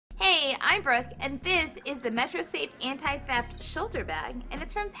Hey, I'm Brooke, and this is the MetroSafe Anti-Theft Shoulder Bag, and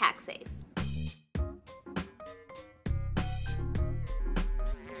it's from Pacsafe.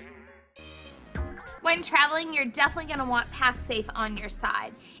 When traveling, you're definitely going to want Pacsafe on your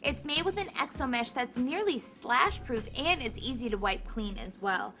side. It's made with an exo mesh that's nearly splash-proof, and it's easy to wipe clean as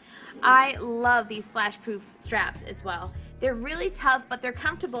well. I love these splash-proof straps as well. They're really tough, but they're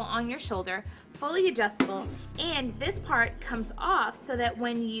comfortable on your shoulder, fully adjustable, and this part comes off so that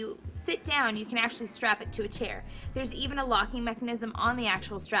when you sit down, you can actually strap it to a chair. There's even a locking mechanism on the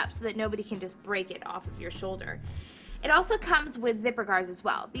actual strap so that nobody can just break it off of your shoulder. It also comes with zipper guards as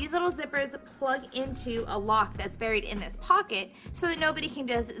well. These little zippers plug into a lock that's buried in this pocket so that nobody can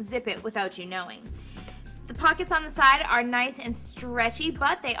just zip it without you knowing. The pockets on the side are nice and stretchy,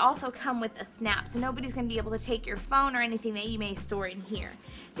 but they also come with a snap, so nobody's going to be able to take your phone or anything that you may store in here.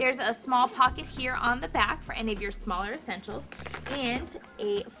 There's a small pocket here on the back for any of your smaller essentials, and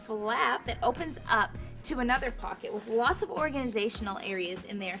a flap that opens up to another pocket with lots of organizational areas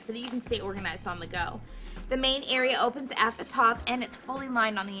in there so that you can stay organized on the go. The main area opens at the top, and it's fully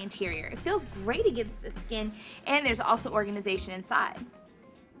lined on the interior. It feels great against the skin, and there's also organization inside.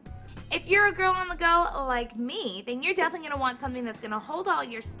 If you're a girl on the go like me, then you're definitely going to want something that's going to hold all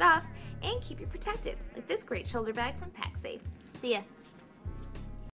your stuff and keep you protected, like this great shoulder bag from Pacsafe. See ya.